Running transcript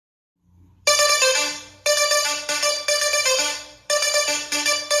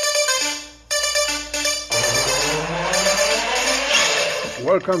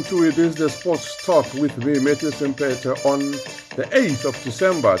welcome to it. This is the Sports Talk with me, Mathews and Mpete, on the 8th of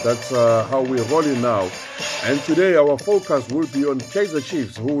December. That's how we're rolling now. And today our focus will be on Kaizer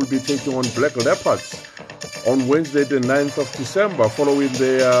Chiefs, who will be taking on Black Leopards on Wednesday, the 9th of December, following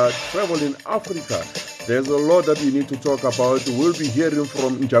their travel in Africa. There's a lot that we need to talk about. We'll be hearing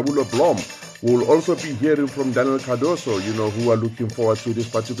from Njabulo Blom. We'll also be hearing from Cardoso, who are looking forward to this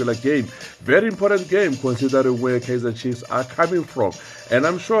particular game. Very important game considering where Kaizer Chiefs are coming from. And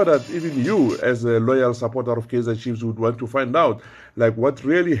I'm sure that even you, as a loyal supporter of Kaizer Chiefs, would want to find out what's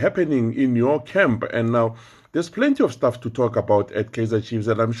really happening in your camp. And now, there's plenty of stuff to talk about at Kaizer Chiefs,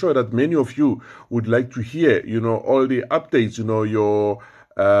 and I'm sure that many of you would like to hear, all the updates, your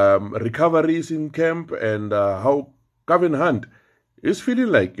recoveries in camp and how Kevin Hunt is feeling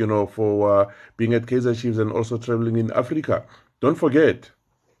like, for being at Kaizer Chiefs and also traveling in Africa. Don't forget.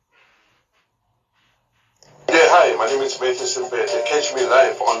 Yeah, hi, my name is Mathews and Mpete. Catch me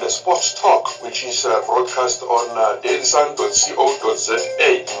live on the Sports Talk, which is broadcast on DStv.co.za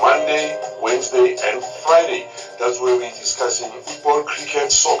Monday, Wednesday, and Friday. That's where we're discussing football,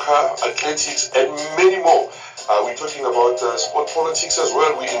 cricket, soccer, athletics, and many more. We're talking about sport politics as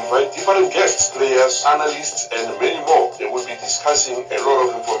well. We invite different guests, players, analysts, and many more. They will be discussing a lot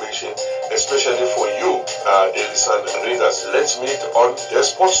of information, especially for you, the readers. Let's meet on the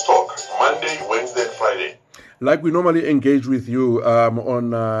Sports Talk, Monday, Wednesday, and Friday. Like we normally engage with you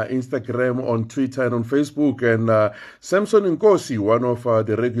on Instagram, on Twitter, and on Facebook. And Samson Nkosi, one of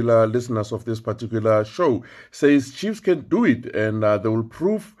the regular listeners of this particular show, says Chiefs can do it, and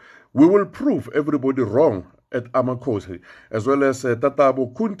we will prove everybody wrong at Amakosi, as well as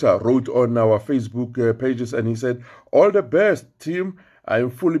Tatabo Kunta wrote on our Facebook pages, and he said, all the best, team. I am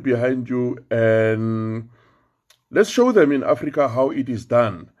fully behind you, and let's show them in Africa how it is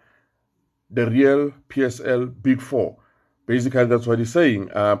done. The real PSL Big Four. Basically, that's what he's saying.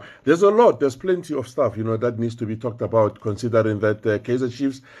 There's plenty of stuff, that needs to be talked about, considering that Kaizer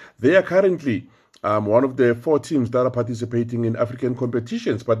Chiefs, they are currently one of the 4 teams that are participating in African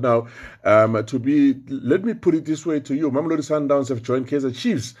competitions. But now, let me put it this way to you. Mamelodi Sundowns have joined Kaizer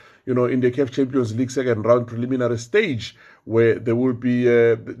Chiefs, in the Caf Champions League second round preliminary stage, where there will be,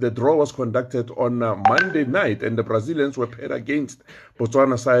 the draw was conducted on Monday night, and the Brazilians were paired against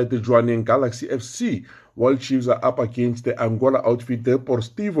Botswana side, the Jwaneng Galaxy FC, while Chiefs are up against the Angola outfit, the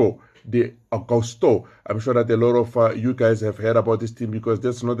Deportivo de Augusto. I'm sure that a lot of you guys have heard about this team, because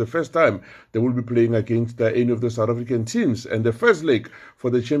that's not the first time they will be playing against any of the South African teams. And the first leg for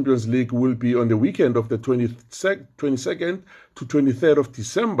the Champions League will be on the weekend of the 22nd to 23rd of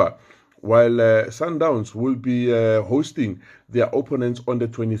December, while Sundowns will be hosting their opponents on the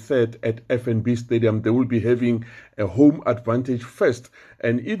 23rd at FNB Stadium. They will be having a home advantage first.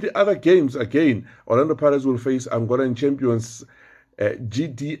 And in the other games, again, Orlando Pirates will face Angolan champions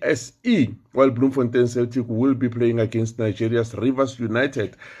GDSE, while Bloemfontein Celtic will be playing against Nigeria's Rivers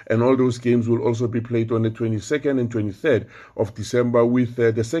United. And all those games will also be played on the 22nd and 23rd of December, with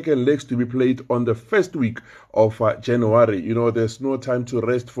the second legs to be played on the first week of January. There's no time to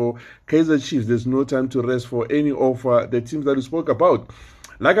rest for Kaizer Chiefs. There's no time to rest for any of the teams that we spoke about.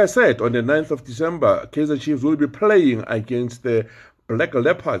 Like I said, on the 9th of December, Kaizer Chiefs will be playing against the Black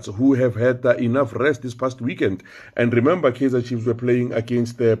Leopards, who have had enough rest this past weekend. And remember, Kaizer Chiefs were playing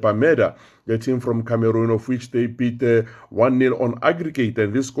against Bamenda, the team from Cameroon, of which they beat 1-0 on aggregate.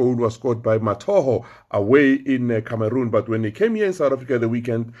 And this goal was scored by Matoho away in Cameroon. But when they came here in South Africa the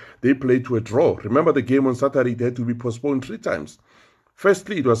weekend, they played to a draw. Remember, the game on Saturday, it had to be postponed 3 times.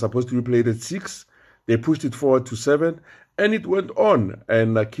 Firstly, it was supposed to be played at 6. They pushed it forward to 7. And it went on.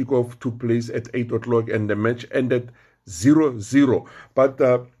 And kickoff took place at 8 o'clock, and the match ended 0-0. But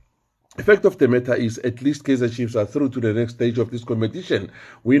the fact of the matter is, at least Kaizer Chiefs are through to the next stage of this competition.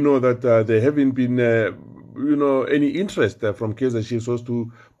 We know that there haven't been, any interest from Kaizer Chiefs, so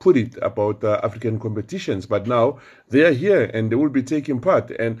to put it, about African competitions. But now they are here and they will be taking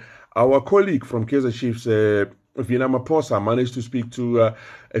part. And our colleague from Kaizer Chiefs, Vina Maposa, managed to speak to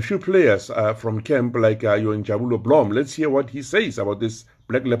a few players from camp, like your Njabulo Blom. Let's hear what he says about this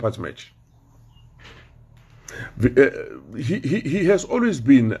Black Leopards match. He has always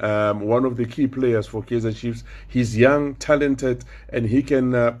been one of the key players for Kaizer Chiefs. He's young, talented, and he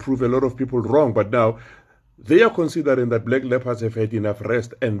can prove a lot of people wrong. But now they are considering that Black Leopards have had enough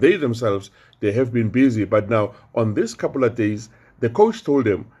rest, and they themselves, they have been busy. But now, on this couple of days, the coach told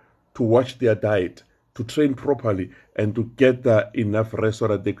them to watch their diet, to train properly, and to get enough rest so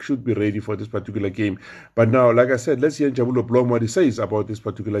that they should be ready for this particular game. But now, like I said, let's hear Njabulo Blom what he says about this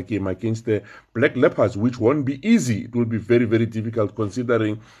particular game against the Black Leopards, which won't be easy. It will be very, very difficult,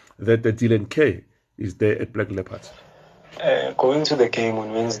 considering that the Dylan K is there at Black Leopards. Going to the game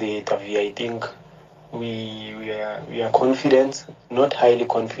on Wednesday, Tavi, I think we are confident, not highly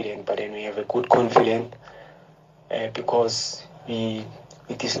confident, but then we have a good confidence because we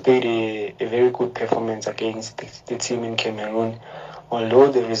displayed a very good performance against the team in Cameroon.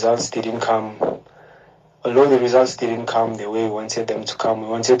 Although the results didn't come the way we wanted them to come, we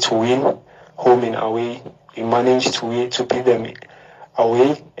wanted to win home and away. We managed to beat them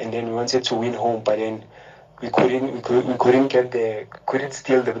away, and then we wanted to win home, but then we couldn't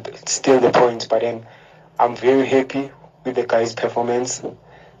steal the points. But then I'm very happy with the guys' performance,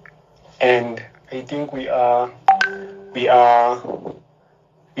 and I think we are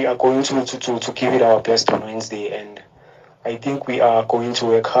going to give it our best on Wednesday, and I think we are going to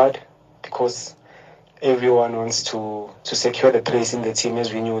work hard because everyone wants to secure the place in the team,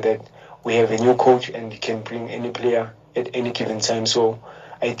 as we knew that we have a new coach and we can bring any player at any given time. So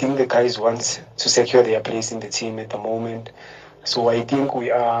I think the guys want to secure their place in the team at the moment. So I think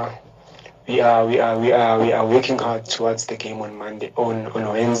we are working hard towards the game on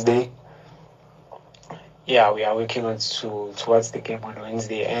Wednesday. Yeah, we are working on towards the game on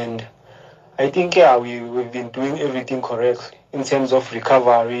Wednesday, and I think we've been doing everything correct in terms of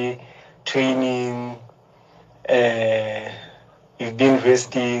recovery, training. We've been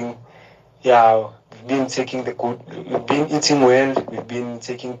resting. Yeah, we've been eating well. We've been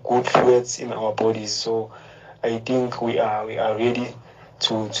taking good fluids in our bodies. So I think we are ready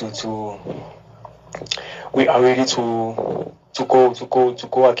to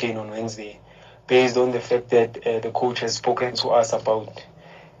go again on Wednesday, based on the fact that the coach has spoken to us about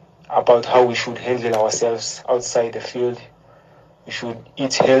how we should handle ourselves outside the field. We should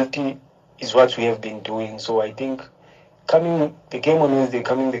eat healthy, is what we have been doing. So I think coming the game on Wednesday,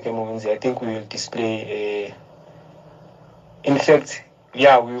 I think we will display in fact, we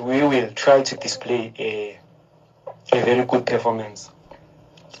will try to display a very good performance.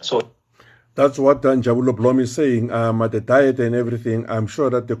 So that's what Njabulo Blom is saying. The diet and everything, I'm sure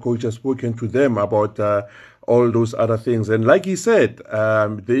that the coach has spoken to them about all those other things. And like he said,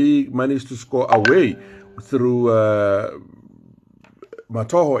 they managed to score away through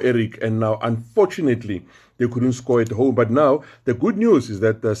Matoho, Eric, and now unfortunately they couldn't score at home. But now the good news is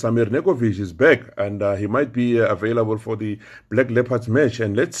that Samir Nurkovic is back, and he might be available for the Black Leopards match.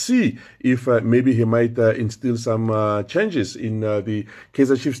 And let's see if maybe he might instill some changes in the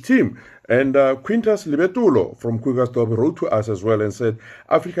Kaizer Chiefs team. And Quintus Libetulo from Krugersdorp wrote to us as well and said,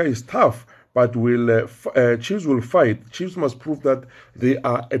 Africa is tough, but Chiefs will fight. Chiefs must prove that they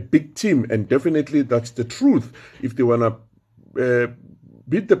are a big team, and definitely that's the truth. If they want to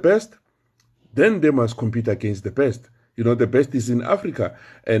beat the best, then they must compete against the best. You know, the best is in Africa.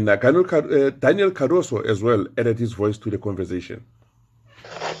 And Daniel Cardoso as well added his voice to the conversation.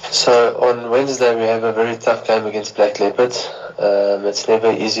 So on Wednesday we have a very tough game against Black Leopards. It's never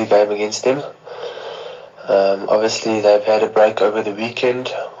an easy game against them. Obviously they've had a break over the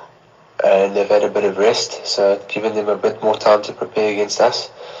weekend and they've had a bit of rest, so it's given them a bit more time to prepare against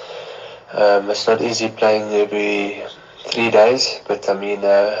us. It's not easy playing every 3 days, but I mean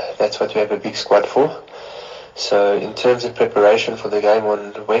that's what we have a big squad for. So in terms of preparation for the game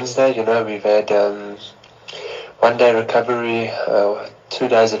on Wednesday, you know, we've had 1 day recovery, 2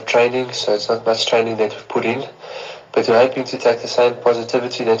 days of training, so it's not much training that we've put in, but we're hoping to take the same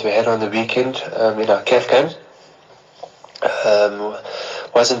positivity that we had on the weekend in our Caf game.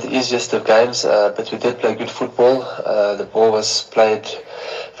 Wasn't the easiest of games, but we did play good football. The ball was played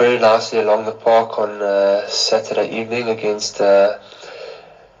very nicely along the park on Saturday evening against the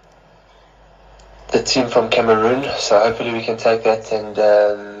team from Cameroon, so hopefully we can take that and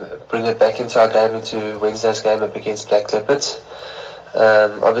bring it back into our game, into Wednesday's game up against Black Leopards.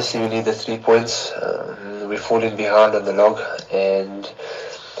 Obviously we need the 3 points. We're falling behind on the log and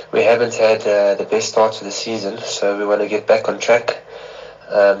we haven't had the best start to the season, so we want to get back on track.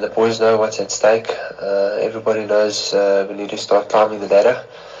 The boys know what's at stake. Everybody knows we need to start climbing the ladder.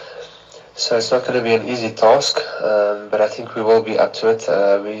 So it's not going to be an easy task, but I think we will be up to it.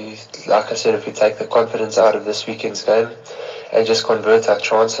 Like I said, if we take the confidence out of this weekend's game and just convert our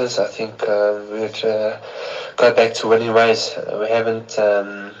chances, I think we would go back to winning ways. We haven't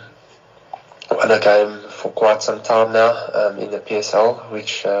won a game for quite some time now in the PSL,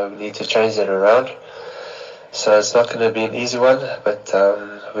 which we need to change that around. So it's not going to be an easy one, but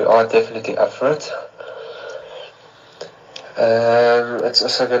we are definitely up for it. It's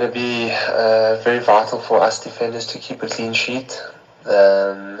also going to be very vital for us defenders to keep a clean sheet.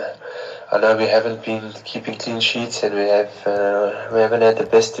 I know we haven't been keeping clean sheets and we haven't had the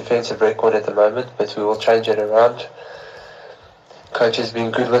best defensive record at the moment, but we will change it around. Coach has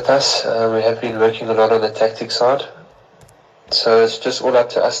been good with us. We have been working a lot on the tactics side. So it's just all up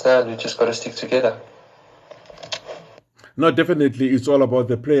to us now, and we just got to stick together. No, definitely, it's all about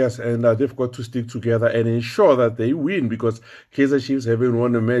the players, and they've got to stick together and ensure that they win, because Kaizer Chiefs haven't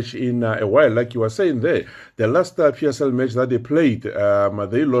won a match in a while, like you were saying there. The last PSL match that they played,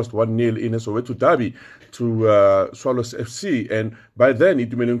 they lost 1-0 in a Soweto derby to Swallows FC, and by then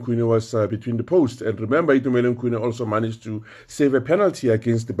Itumeleng Khune was between the posts. And remember, Itumeleng Khune also managed to save a penalty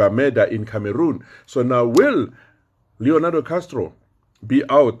against Bamenda in Cameroon. So now, will Leonardo Castro be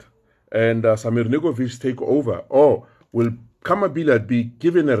out and Samir Nurkovic take over, or will Kamabila be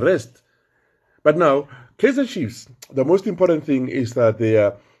given a rest? But now, Kaizer Chiefs, the most important thing is that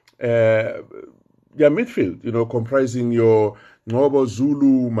their midfield, comprising your Ngobo,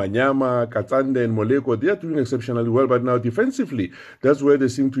 Zulu, Manyama, Katande, and Moleko, they are doing exceptionally well. But now defensively, that's where there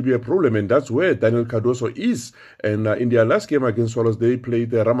seems to be a problem, and that's where Daniel Cardoso is. And in their last game against Swallows, they played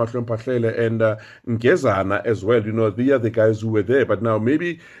Ramahlon Pahlele and Ngezana as well. They are the guys who were there. But now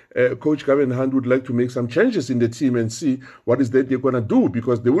maybe Coach Gavin Hunt would like to make some changes in the team and see what is that they're going to do,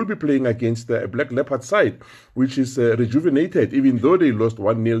 because they will be playing against a Black Leopard side, which is rejuvenated, even though they lost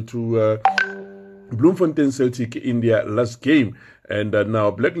 1-0 to Bloemfontein Celtic in their last game. And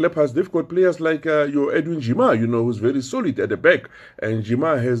now Black Leopards, they've got players like your Edwin Jima, who's very solid at the back. And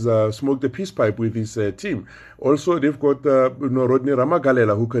Jima has smoked a peace pipe with his team. Also, they've got Rodney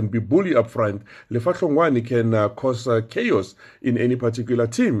Ramagalela, who can be bully up front. Lefahlongwane can cause chaos in any particular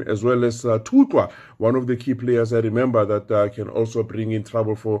team, as well as Tutwa, one of the key players I remember that can also bring in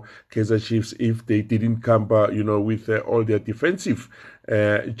trouble for Kaizer Chiefs if they didn't come, with all their defensive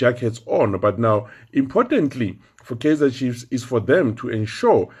jackets on. But now, importantly for Kaizer Chiefs is for them to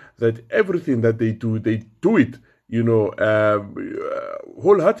ensure that everything that they do it,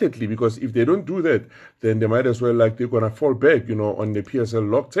 wholeheartedly, because if they don't do that, then they might as well, they're going to fall back, on the PSL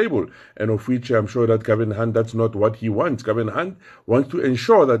log table, and of which I'm sure that Gavin Hunt, that's not what he wants. Gavin Hunt wants to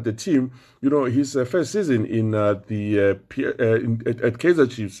ensure that the team, his first season in at Kaizer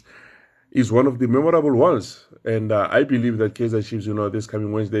Chiefs is one of the memorable ones. And I believe that Kaizer Chiefs, this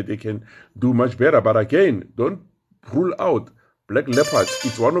coming Wednesday, they can do much better. But again, don't rule out Black Leopards.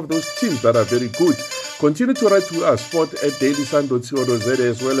 It's one of those teams that are very good. Continue to write to us, sport@dailysun.co.za,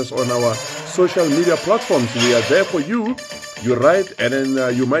 as well as on our social media platforms. We are there for you. You write, and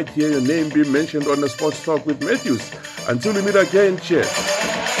then you might hear your name be mentioned on the Sports Talk with Mathews. Until we meet again, cheers.